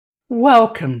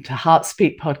Welcome to Heart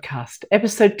Speak Podcast,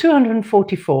 episode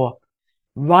 244,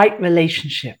 Right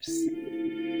Relationships.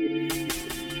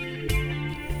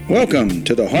 Welcome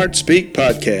to the Heart Speak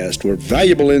Podcast, where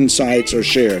valuable insights are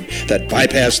shared that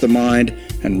bypass the mind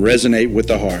and resonate with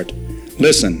the heart.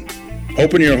 Listen,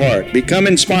 open your heart, become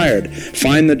inspired,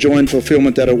 find the joy and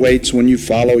fulfillment that awaits when you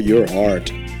follow your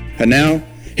heart. And now,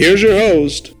 here's your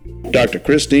host, Dr.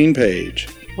 Christine Page.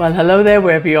 Well, hello there,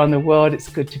 wherever you are in the world. It's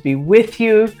good to be with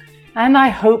you. And I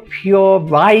hope you're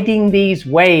riding these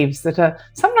waves that are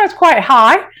sometimes quite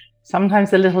high,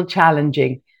 sometimes a little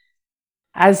challenging,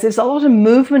 as there's a lot of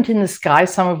movement in the sky,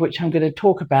 some of which I'm going to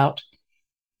talk about.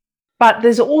 But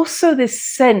there's also this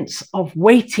sense of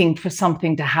waiting for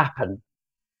something to happen.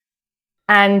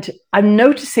 And I'm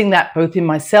noticing that both in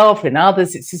myself and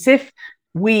others. It's as if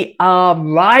we are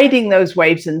riding those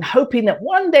waves and hoping that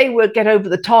one day we'll get over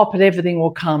the top and everything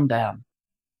will calm down.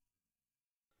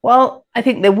 Well, I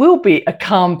think there will be a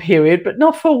calm period, but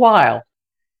not for a while.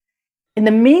 In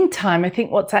the meantime, I think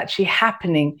what's actually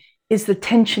happening is the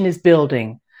tension is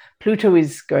building. Pluto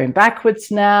is going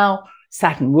backwards now.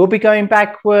 Saturn will be going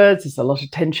backwards. There's a lot of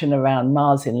tension around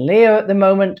Mars in Leo at the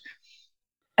moment.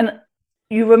 And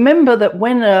you remember that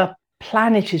when a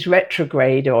planet is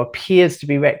retrograde or appears to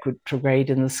be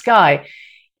retrograde in the sky,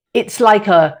 it's like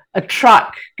a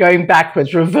truck going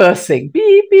backwards, reversing,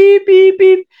 beep, beep, beep,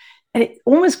 beep. And it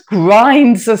almost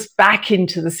grinds us back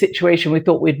into the situation we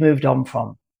thought we'd moved on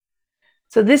from.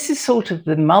 So this is sort of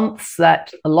the months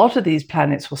that a lot of these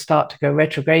planets will start to go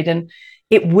retrograde, and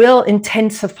it will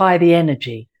intensify the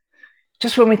energy.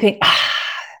 Just when we think,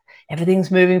 everything's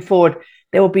moving forward,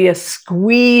 there will be a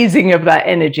squeezing of that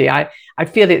energy. I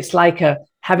feel it's like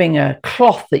having a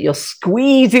cloth that you're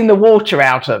squeezing the water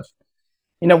out of.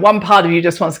 You know, one part of you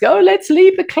just wants to go, let's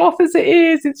leave the cloth as it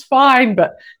is, it's fine.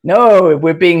 But no,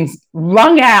 we're being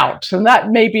wrung out. And that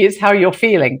maybe is how you're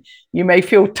feeling. You may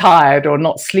feel tired or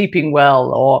not sleeping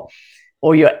well,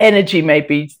 or your energy may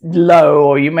be low,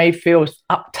 or you may feel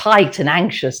uptight and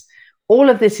anxious. All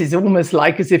of this is almost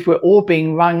like as if we're all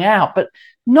being wrung out, but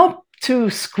not to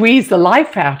squeeze the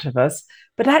life out of us,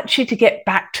 but actually to get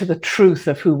back to the truth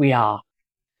of who we are.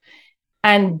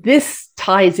 And this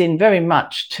ties in very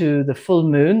much to the full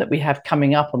moon that we have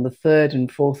coming up on the 3rd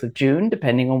and 4th of June,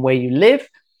 depending on where you live.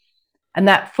 And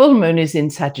that full moon is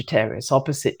in Sagittarius,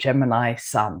 opposite Gemini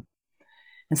Sun.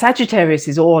 And Sagittarius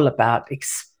is all about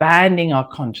expanding our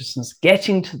consciousness,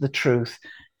 getting to the truth,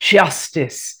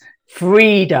 justice,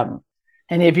 freedom.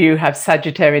 Any of you have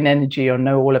Sagittarian energy or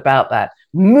know all about that.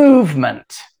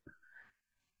 Movement.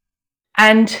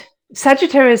 And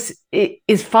Sagittarius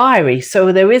is fiery,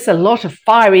 so there is a lot of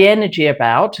fiery energy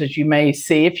about, as you may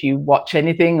see if you watch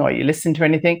anything or you listen to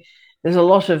anything. There's a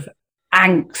lot of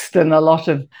angst and a lot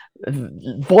of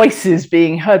voices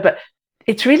being heard, but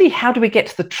it's really how do we get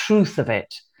to the truth of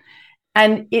it?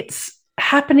 And it's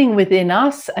happening within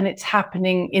us and it's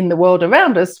happening in the world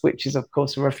around us, which is, of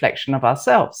course, a reflection of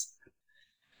ourselves.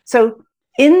 So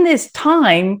in this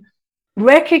time,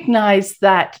 recognize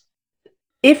that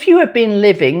if you have been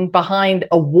living behind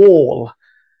a wall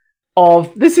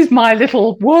of, this is my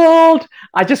little world,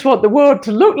 I just want the world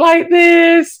to look like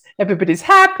this, everybody's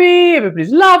happy,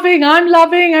 everybody's loving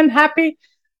and happy,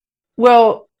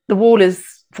 well, the wall is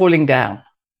falling down.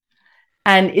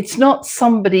 And it's not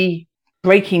somebody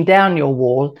breaking down your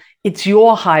wall, it's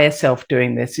your higher self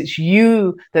doing this. It's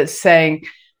you that's saying,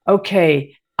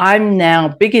 okay, I'm now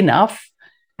big enough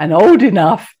and old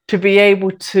enough to be able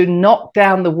to knock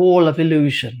down the wall of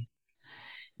illusion.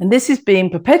 And this is being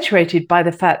perpetuated by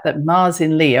the fact that Mars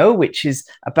in Leo, which is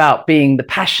about being the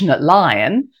passionate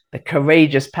lion, the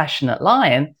courageous, passionate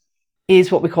lion,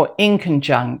 is what we call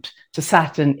inconjunct to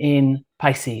Saturn in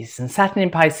Pisces. And Saturn in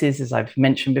Pisces, as I've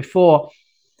mentioned before,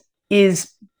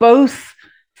 is both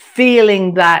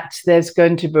feeling that there's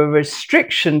going to be a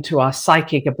restriction to our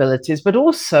psychic abilities, but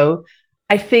also,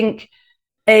 I think,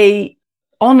 a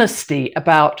honesty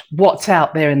about what's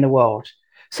out there in the world.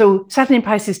 So Saturn in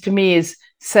Pisces to me is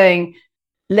saying,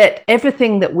 let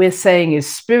everything that we're saying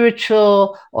is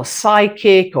spiritual or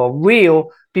psychic or real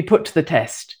be put to the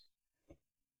test.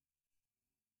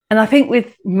 And I think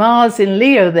with Mars in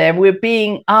Leo there, we're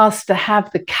being asked to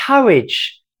have the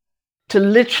courage to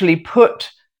literally put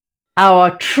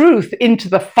our truth into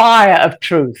the fire of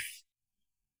truth.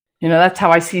 You know, that's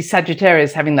how I see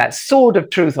Sagittarius having that sword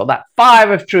of truth or that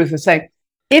fire of truth and saying,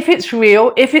 if it's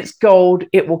real, if it's gold,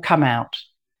 it will come out.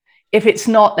 If it's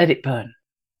not, let it burn.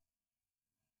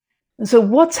 And so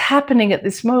what's happening at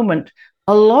this moment,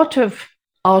 a lot of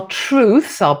our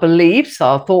truths, our beliefs,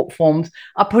 our thought forms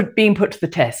are being put to the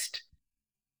test.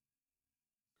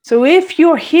 So if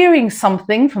you're hearing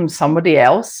something from somebody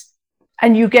else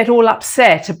and you get all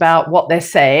upset about what they're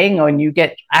saying, or you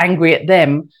get angry at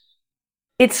them,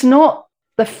 it's not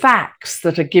the facts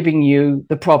that are giving you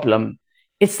the problem.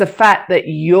 It's the fact that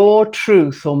your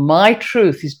truth or my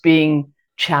truth is being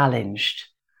challenged.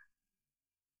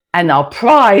 And our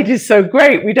pride is so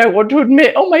great, we don't want to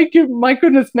admit, oh my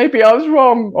goodness, maybe I was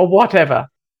wrong or whatever.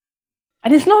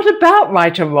 And it's not about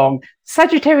right or wrong.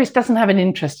 Sagittarius doesn't have an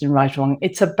interest in right or wrong.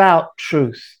 It's about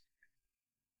truth.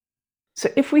 So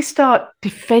if we start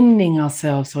defending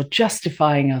ourselves or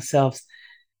justifying ourselves,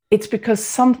 it's because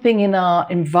something in our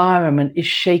environment is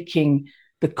shaking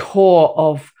the core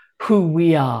of who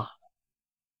we are.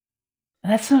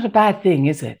 And that's not a bad thing,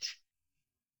 is it?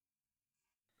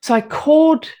 So I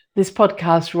called this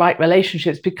podcast Right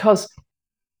Relationships because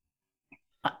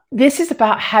this is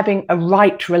about having a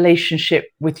right relationship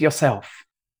with yourself,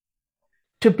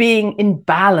 to being in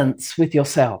balance with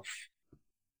yourself.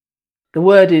 The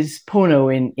word is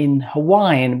pono in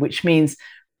Hawaiian, which means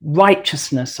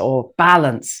righteousness or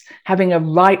balance, having a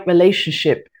right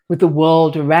relationship with the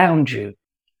world around you.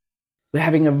 We're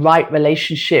having a right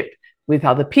relationship with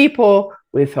other people,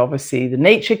 with obviously the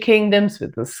nature kingdoms,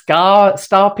 with the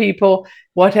star people,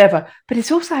 whatever. But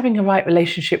it's also having a right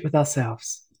relationship with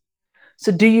ourselves.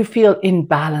 So do you feel in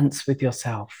balance with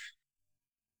yourself?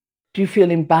 Do you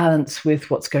feel in balance with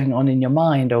what's going on in your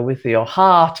mind or with your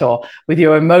heart or with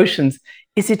your emotions?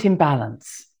 Is it in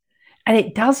balance? And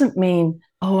it doesn't mean,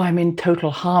 oh, I'm in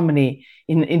total harmony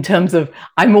in terms of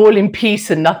I'm all in peace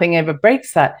and nothing ever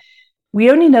breaks that. We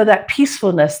only know that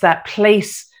peacefulness, that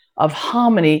place of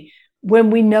harmony, when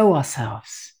we know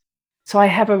ourselves. So I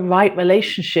have a right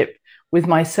relationship with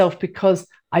myself because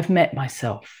I've met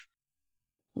myself.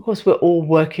 Of course, we're all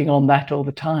working on that all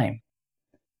the time.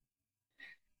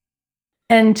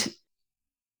 And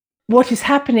what is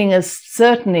happening is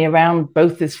certainly around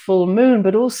both this full moon,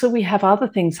 but also we have other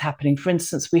things happening. For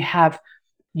instance, we have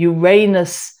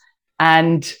Uranus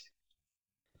and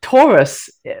Taurus.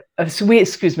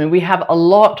 We have a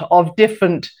lot of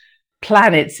different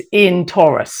planets in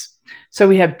Taurus. So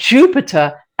we have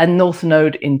Jupiter and North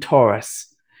Node in Taurus.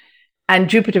 And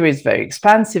Jupiter is very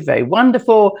expansive, very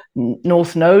wonderful.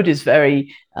 North Node is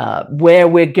very where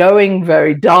we're going,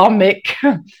 very dharmic.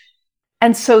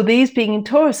 And so these being in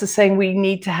Taurus are saying we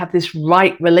need to have this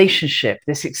right relationship,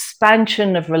 this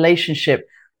expansion of relationship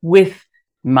with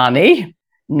money,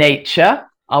 nature,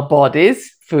 our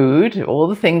bodies, food, all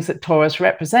the things that Taurus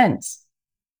represents.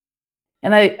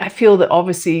 And I feel that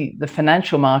obviously the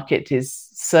financial market is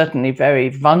certainly very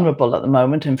vulnerable at the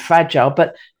moment and fragile,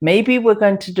 but maybe we're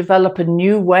going to develop a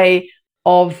new way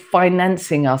of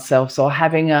financing ourselves or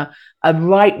having a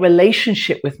right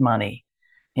relationship with money.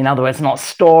 In other words, not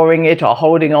storing it or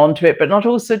holding on to it, but not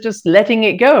also just letting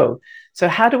it go. So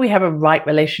how do we have a right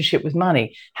relationship with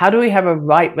money? How do we have a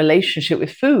right relationship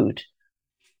with food?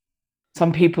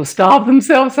 Some people starve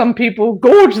themselves, some people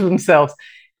gorge themselves.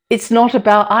 It's not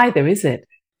about either, is it?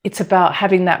 It's about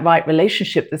having that right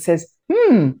relationship that says,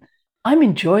 I'm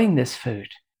enjoying this food.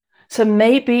 So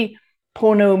maybe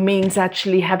porno means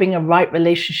actually having a right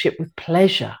relationship with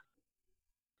pleasure.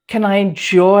 Can I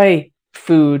enjoy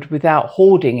food without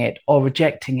hoarding it or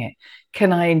rejecting it?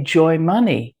 Can I enjoy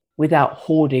money without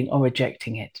hoarding or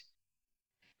rejecting it?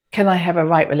 Can I have a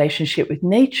right relationship with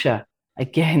nature,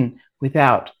 again,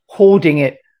 without hoarding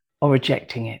it or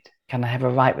rejecting it? Can I have a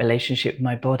right relationship with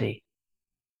my body?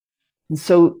 And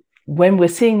so when we're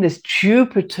seeing this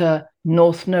Jupiter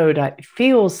North Node, it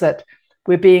feels that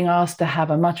we're being asked to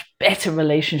have a much better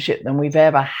relationship than we've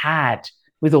ever had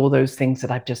with all those things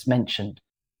that I've just mentioned.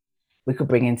 We could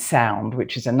bring in sound,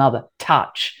 which is another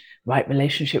touch, right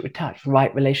relationship with touch,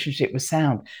 right relationship with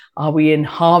sound. Are we in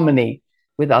harmony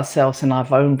with ourselves and our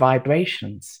own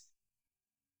vibrations?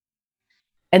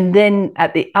 And then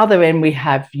at the other end, we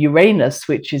have Uranus,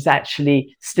 which is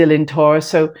actually still in Taurus.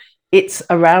 So it's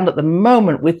around at the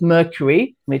moment with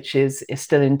Mercury, which is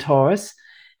still in Taurus.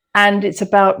 And it's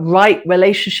about right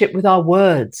relationship with our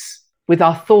words, with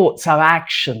our thoughts, our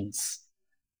actions.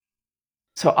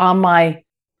 So are my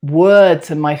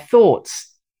words and my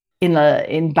thoughts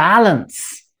in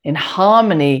balance, in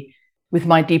harmony with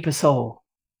my deeper soul?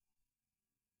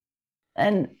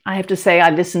 And I have to say,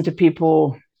 I listen to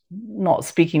people not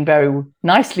speaking very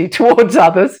nicely towards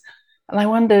others. And I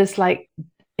wonder, it's like,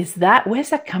 where's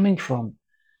that coming from?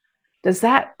 Does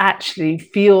that actually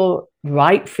feel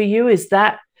right for you?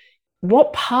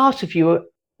 What part of you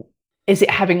is it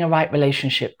having a right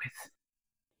relationship with?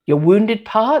 Your wounded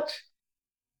part?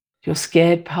 Your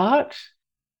scared part?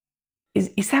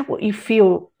 Is that what you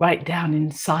feel right down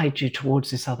inside you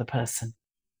towards this other person?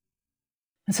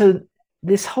 And so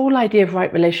this whole idea of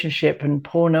right relationship and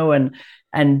porno and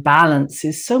and balance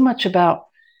is so much about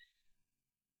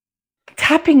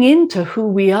tapping into who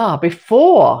we are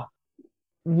before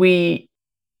we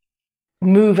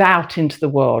move out into the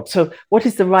world. So what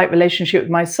is the right relationship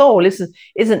with my soul? This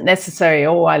isn't necessarily,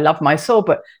 oh, I love my soul,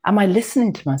 but am I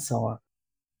listening to my soul?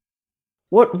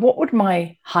 What would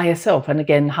my higher self, and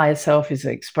again, higher self is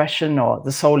an expression, or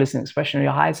the soul is an expression of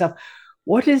your higher self.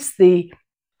 What is the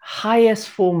highest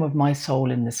form of my soul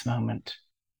in this moment?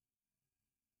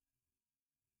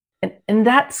 And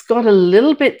that's got a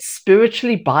little bit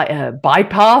spiritually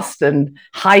bypassed and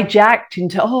hijacked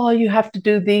into, oh, you have to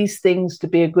do these things to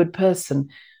be a good person.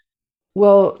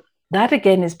 Well, that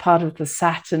again is part of the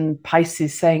Saturn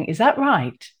Pisces saying, is that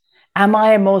right? Am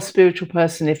I a more spiritual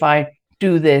person if I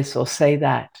do this or say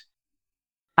that?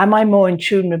 Am I more in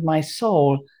tune with my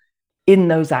soul in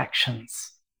those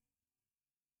actions?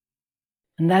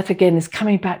 And that again is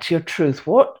coming back to your truth.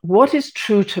 What is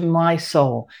true to my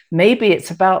soul? Maybe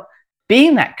it's about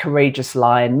being that courageous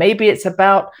lion. Maybe it's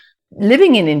about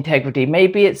living in integrity.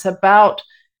 Maybe it's about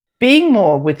being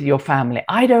more with your family.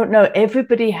 I don't know.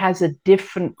 Everybody has a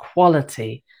different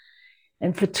quality.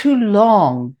 And for too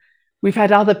long, we've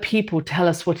had other people tell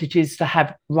us what it is to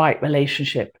have right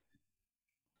relationship.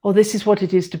 Or this is what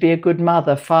it is to be a good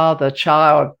mother, father,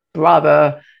 child,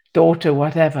 brother, daughter,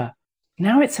 whatever.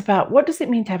 Now it's about, what does it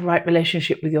mean to have a right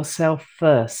relationship with yourself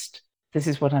first? This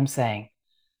is what I'm saying.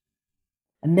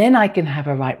 And then I can have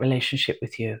a right relationship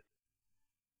with you.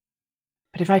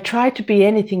 But if I try to be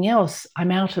anything else,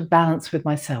 I'm out of balance with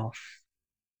myself.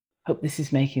 Hope this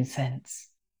is making sense.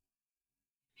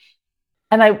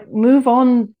 And I move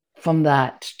on from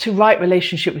that to right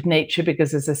relationship with nature,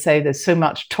 because as I say, there's so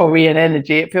much Taurian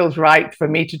energy, it feels right for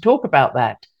me to talk about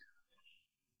that.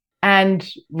 And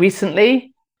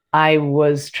recently I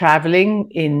was traveling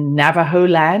in Navajo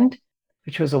land,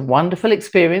 which was a wonderful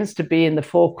experience to be in the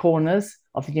four corners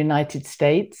of the United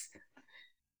States.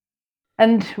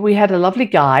 And we had a lovely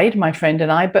guide, my friend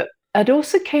and I, but I'd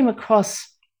also came across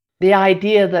the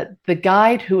idea that the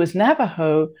guide, who was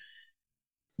Navajo,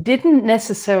 didn't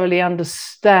necessarily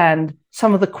understand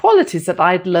some of the qualities that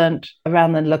I'd learned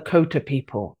around the Lakota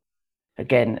people.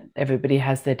 Again, everybody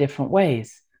has their different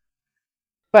ways.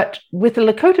 But with the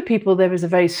Lakota people, there is a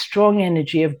very strong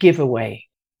energy of giveaway,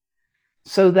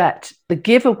 so that the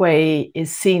giveaway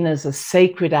is seen as a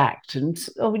sacred act, and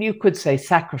you could say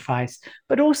sacrifice,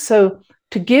 but also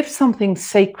to give something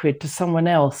sacred to someone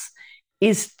else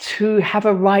is to have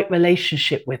a right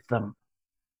relationship with them.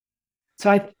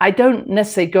 So I don't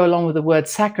necessarily go along with the word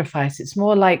sacrifice. It's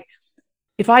more like,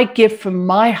 if I give from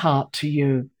my heart to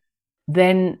you,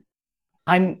 then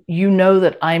you know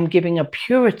that I'm giving a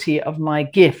purity of my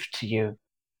gift to you.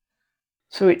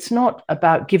 So it's not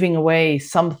about giving away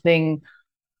something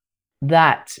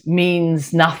that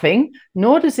means nothing,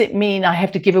 nor does it mean I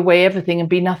have to give away everything and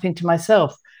be nothing to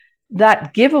myself.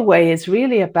 That giveaway is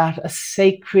really about a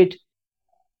sacred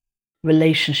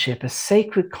relationship, a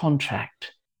sacred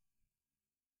contract.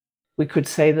 We could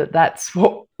say that that's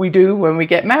what we do when we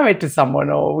get married to someone,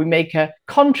 or we make a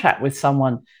contract with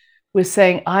someone. We're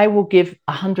saying, I will give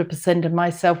 100% of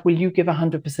myself. Will you give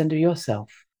 100% of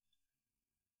yourself?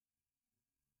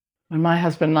 When my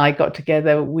husband and I got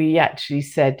together, we actually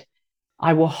said,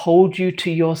 I will hold you to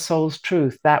your soul's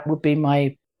truth. That would be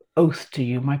my oath to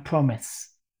you, my promise.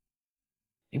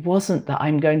 It wasn't that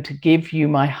I'm going to give you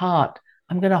my heart.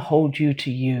 I'm going to hold you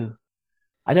to you.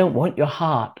 I don't want your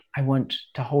heart. I want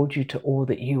to hold you to all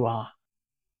that you are.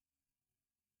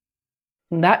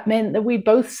 And that meant that we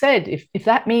both said, if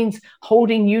that means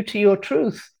holding you to your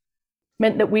truth,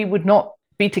 meant that we would not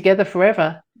be together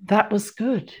forever, that was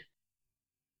good.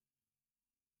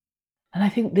 And I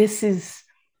think this is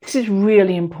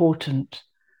really important,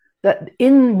 that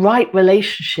in right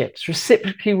relationships,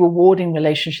 reciprocally rewarding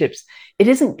relationships, it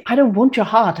isn't, I don't want your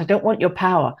heart, I don't want your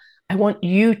power. I want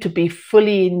you to be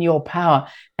fully in your power.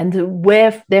 And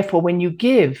therefore, when you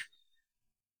give,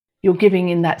 you're giving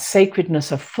in that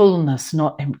sacredness of fullness,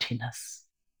 not emptiness.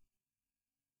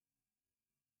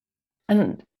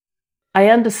 And I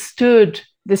understood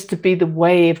this to be the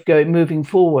way of moving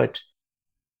forward.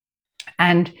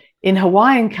 And in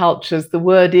Hawaiian cultures, the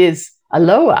word is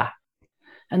aloha.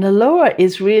 And aloha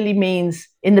really means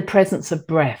in the presence of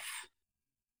breath.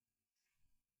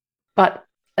 But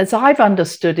as I've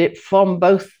understood it from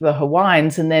both the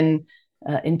Hawaiians and then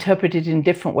interpreted in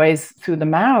different ways through the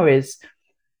Maoris,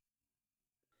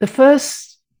 the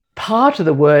first part of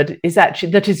the word is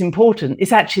actually, that is important,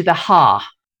 is actually the ha.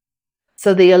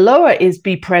 So the aloha is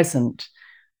be present,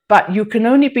 but you can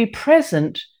only be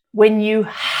present when you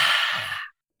ha,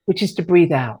 which is to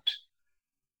breathe out.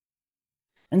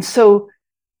 And so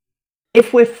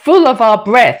if we're full of our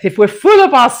breath, if we're full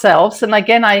of ourselves, and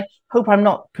again, I hope I'm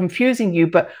not confusing you,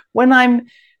 but when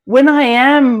I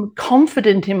am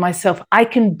confident in myself, I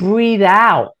can breathe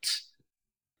out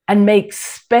and make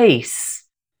space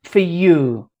for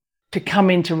you to come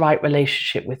into right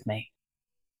relationship with me.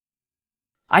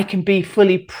 I can be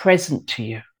fully present to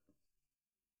you.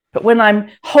 But when I'm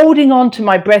holding on to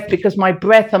my breath because my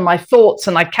breath and my thoughts,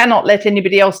 and I cannot let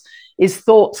anybody else's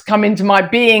thoughts come into my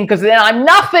being because then I'm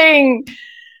nothing,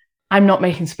 I'm not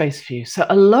making space for you. So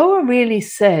Alo-ha really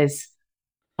says,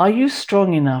 are you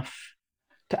strong enough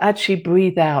to actually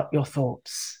breathe out your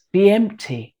thoughts, be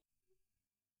empty,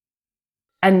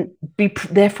 and be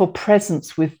therefore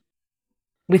presence with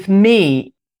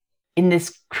me in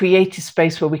this creative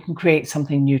space where we can create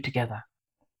something new together?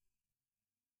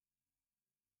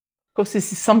 Of course,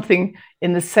 this is something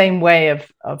in the same way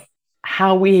of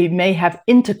how we may have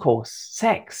intercourse,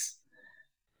 sex.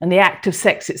 And the act of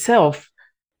sex itself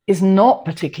is not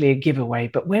particularly a giveaway.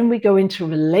 But when we go into a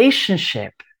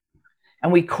relationship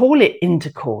and we call it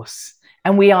intercourse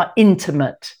and we are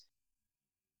intimate,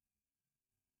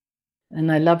 and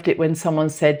I loved it when someone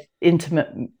said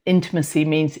intimacy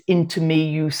means into me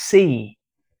you see.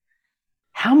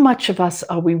 How much of us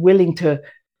are we willing to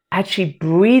actually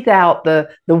breathe out the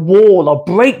wall or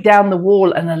break down the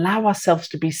wall and allow ourselves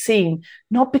to be seen,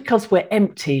 not because we're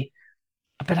empty,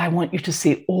 but I want you to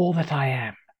see all that I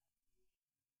am.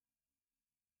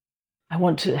 I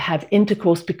want to have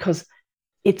intercourse because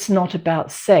it's not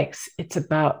about sex. It's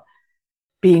about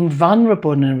being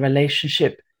vulnerable in a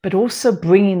relationship, but also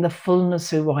bringing the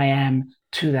fullness of who I am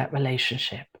to that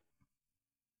relationship.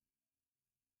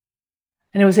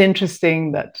 And it was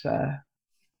interesting that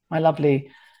my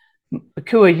lovely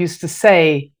Akua used to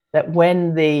say that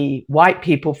when the white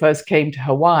people first came to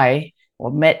Hawaii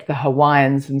or met the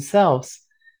Hawaiians themselves,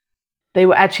 they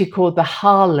were actually called the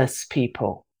ha-less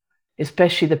people,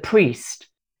 especially the priest,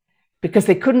 because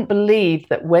they couldn't believe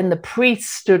that when the priest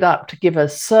stood up to give a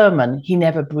sermon, he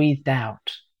never breathed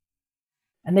out.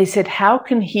 And they said, how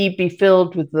can he be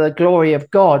filled with the glory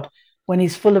of God when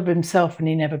he's full of himself and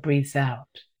he never breathes out?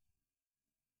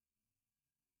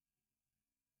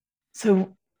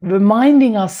 So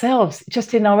reminding ourselves,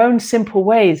 just in our own simple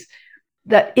ways,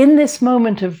 that in this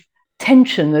moment of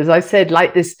tension, as I said,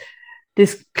 like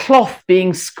this cloth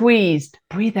being squeezed,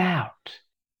 breathe out.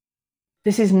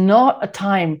 This is not a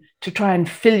time to try and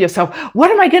fill yourself.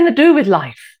 What am I going to do with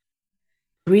life?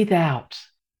 Breathe out.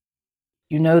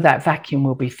 You know that vacuum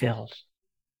will be filled.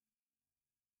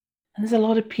 And there's a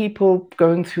lot of people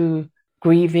going through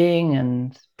grieving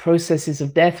and processes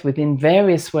of death within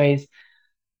various ways.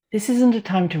 This isn't a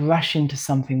time to rush into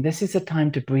something. This is a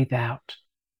time to breathe out.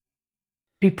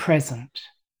 Be present.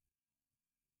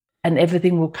 And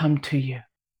everything will come to you.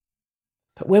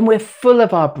 But when we're full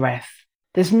of our breath,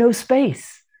 there's no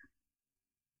space.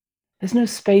 There's no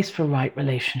space for right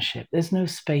relationship. There's no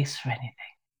space for anything.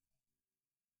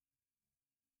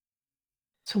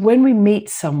 So when we meet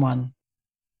someone,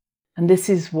 and this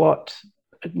is what,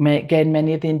 again,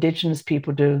 many of the indigenous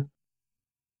people do,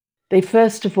 they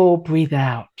first of all breathe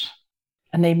out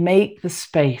and they make the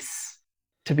space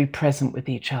to be present with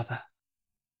each other.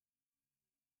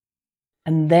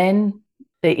 And then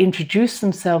they introduce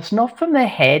themselves, not from their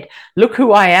head, look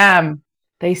who I am.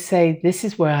 They say, this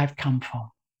is where I've come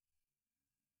from.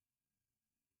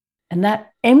 And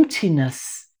that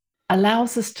emptiness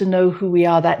allows us to know who we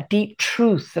are, that deep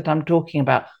truth that I'm talking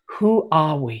about. Who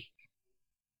are we?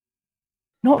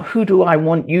 Not who do I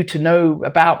want you to know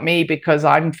about me because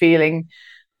I'm feeling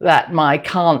that I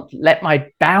can't let my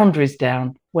boundaries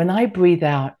down. When I breathe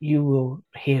out, you will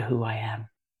hear who I am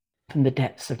from the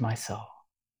depths of my soul.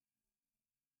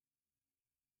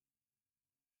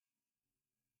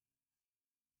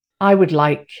 I would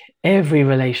like every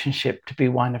relationship to be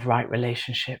one of right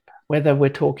relationship, whether we're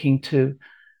talking to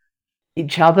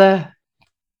each other,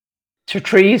 to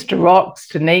trees, to rocks,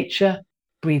 to nature.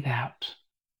 Breathe out.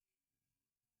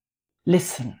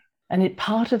 Listen. And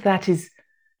part of that is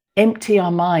empty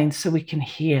our minds so we can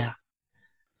hear,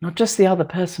 not just the other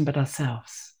person, but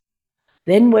ourselves.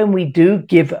 Then when we do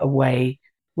give away,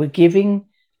 we're giving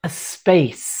a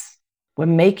space. We're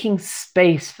making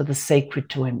space for the sacred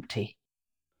to empty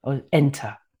or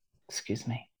enter, excuse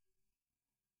me.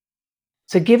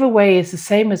 So give away is the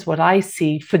same as what I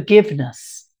see,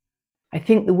 forgiveness. I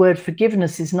think the word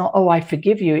forgiveness is not, oh, I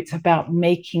forgive you. It's about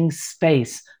making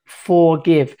space,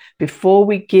 forgive. Before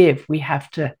we give, we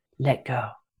have to let go.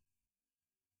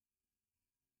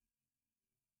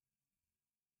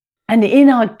 And in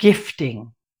our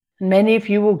gifting, many of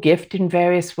you will gift in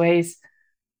various ways,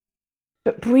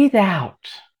 but breathe out.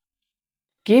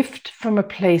 Gift from a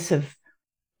place of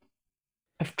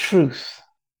of truth,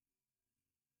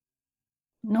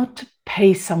 not to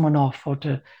pay someone off or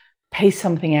to pay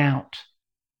something out.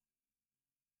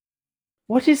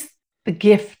 What is the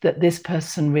gift that this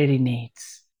person really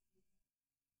needs?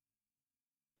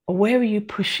 Or where are you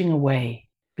pushing away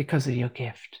because of your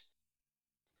gift?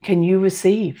 Can you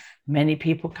receive? Many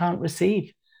people can't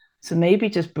receive. So maybe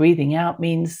just breathing out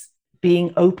means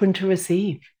being open to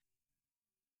receive.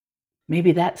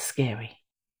 Maybe that's scary.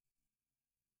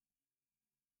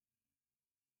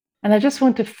 And I just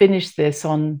want to finish this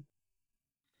on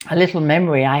a little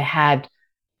memory I had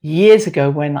years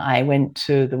ago when I went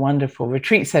to the wonderful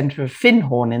retreat centre of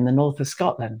Findhorn in the north of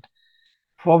Scotland,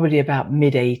 probably about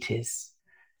mid-80s.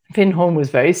 Findhorn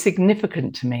was very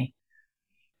significant to me.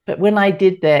 But when I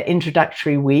did their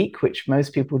introductory week, which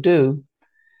most people do,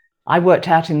 I worked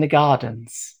out in the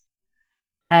gardens.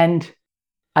 And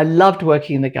I loved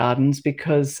working in the gardens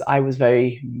because I was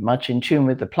very much in tune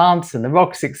with the plants and the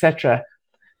rocks, etc.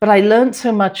 But I learned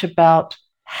so much about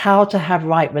how to have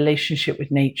right relationship with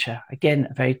nature. Again,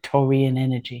 a very Taurian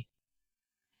energy.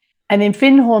 And in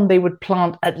Findhorn, they would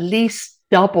plant at least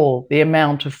double the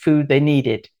amount of food they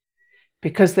needed,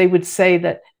 because they would say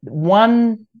that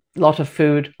one lot of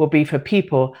food will be for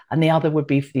people and the other would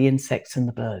be for the insects and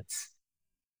the birds.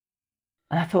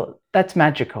 And I thought, that's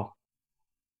magical.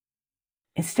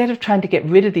 Instead of trying to get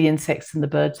rid of the insects and the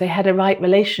birds, they had a right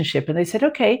relationship and they said,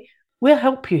 okay, we'll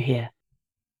help you here.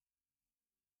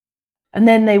 And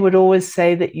then they would always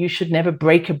say that you should never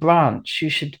break a branch. You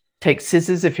should take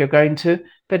scissors if you're going to,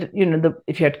 but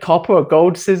if you had copper or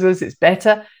gold scissors, it's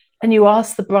better. And you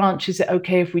ask the branch, is it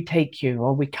okay if we take you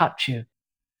or we cut you?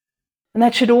 And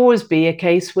that should always be a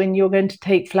case when you're going to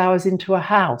take flowers into a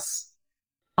house.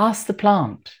 Ask the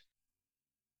plant,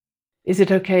 is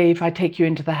it okay if I take you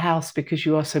into the house because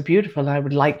you are so beautiful? I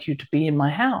would like you to be in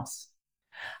my house.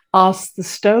 Ask the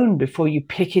stone before you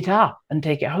pick it up and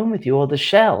take it home with you, or the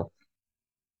shell.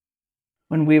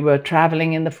 When we were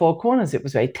traveling in the Four Corners, it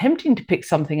was very tempting to pick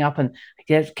something up, and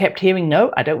I kept hearing,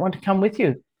 no, I don't want to come with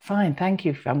you. Fine, thank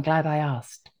you. I'm glad I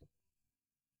asked.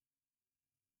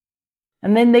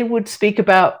 And then they would speak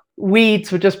about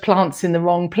weeds were just plants in the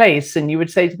wrong place. And you would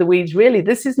say to the weeds, really,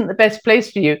 this isn't the best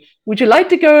place for you. Would you like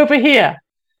to go over here?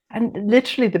 And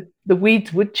literally the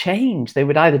weeds would change. They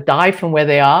would either die from where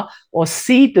they are or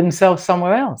seed themselves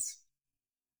somewhere else.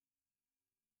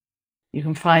 You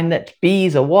can find that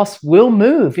bees or wasps will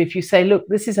move if you say, look,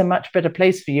 this is a much better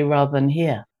place for you rather than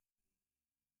here.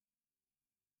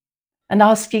 And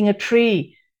asking a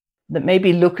tree that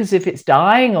maybe look as if it's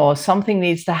dying or something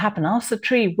needs to happen, ask the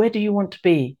tree, where do you want to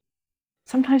be?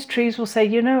 Sometimes trees will say,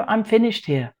 I'm finished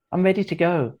here. I'm ready to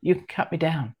go. You can cut me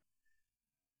down.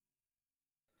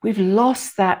 We've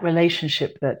lost that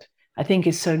relationship that I think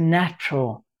is so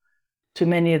natural to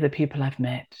many of the people I've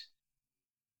met.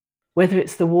 Whether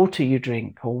it's the water you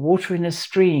drink or water in a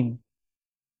stream,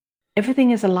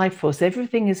 everything is a life force.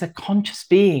 Everything is a conscious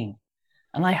being.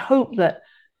 And I hope that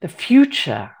the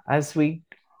future, as we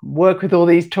work with all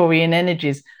these Taurian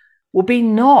energies, will be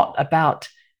not about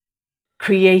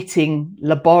creating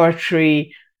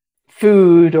laboratory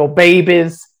food or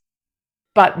babies,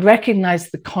 but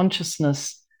recognize the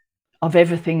consciousness of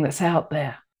everything that's out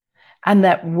there. And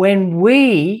that when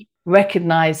we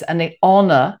recognize and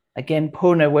honor, again,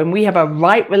 Puna, when we have a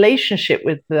right relationship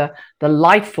with the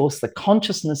life force, the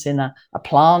consciousness in a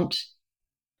plant,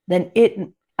 then it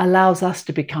allows us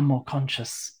to become more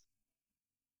conscious.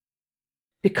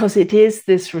 Because it is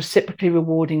this reciprocally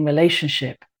rewarding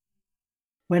relationship.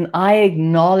 When I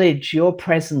acknowledge your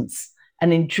presence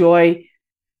and enjoy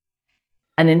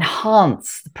and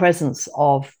enhance the presence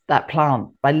of that plant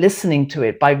by listening to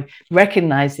it, by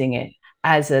recognizing it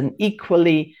as an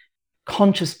equally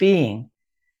conscious being,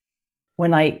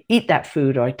 when I eat that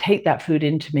food or I take that food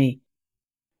into me,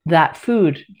 that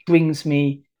food brings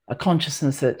me a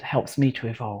consciousness that helps me to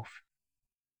evolve.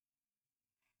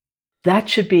 That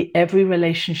should be every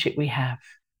relationship we have.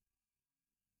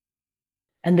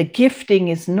 And the gifting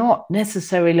is not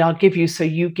necessarily, I'll give you so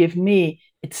you give me.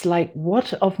 It's like,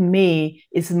 what of me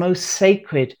is the most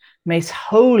sacred, most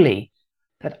holy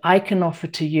that I can offer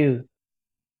to you?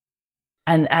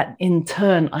 And in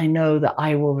turn, I know that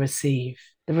I will receive.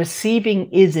 The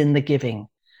receiving is in the giving,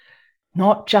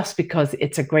 not just because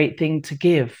it's a great thing to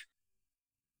give,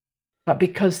 but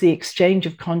because the exchange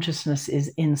of consciousness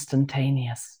is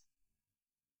instantaneous.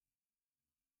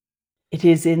 It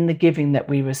is in the giving that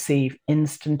we receive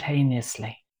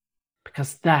instantaneously,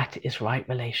 because that is right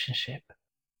relationship.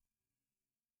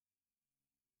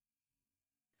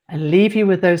 I leave you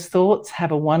with those thoughts.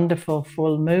 Have a wonderful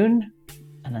full moon.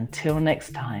 And until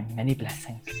next time, many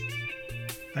blessings.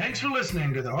 Thanks for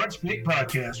listening to the HeartSpeak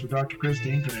podcast with Dr.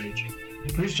 Christine Page.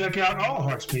 Please check out all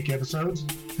HeartSpeak episodes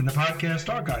in the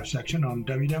podcast archive section on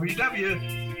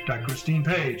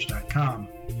www.christinepage.com.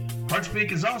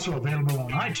 HeartSpeak is also available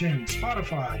on iTunes,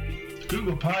 Spotify,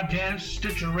 Google Podcasts,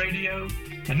 Stitcher Radio,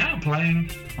 and now playing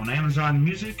on Amazon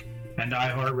Music and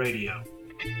iHeartRadio.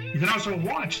 You can also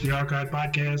watch the archive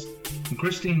podcast on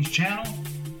Christine's channel,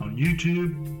 on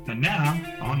YouTube, and now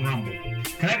on Rumble.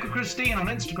 Connect with Christine on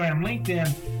Instagram,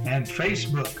 LinkedIn, and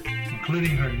Facebook,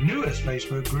 including her newest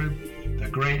Facebook group, The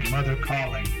Great Mother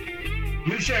Calling.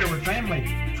 You share with family,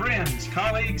 friends,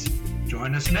 colleagues.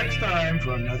 Join us next time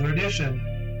for another edition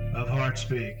of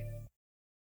HeartSpeak.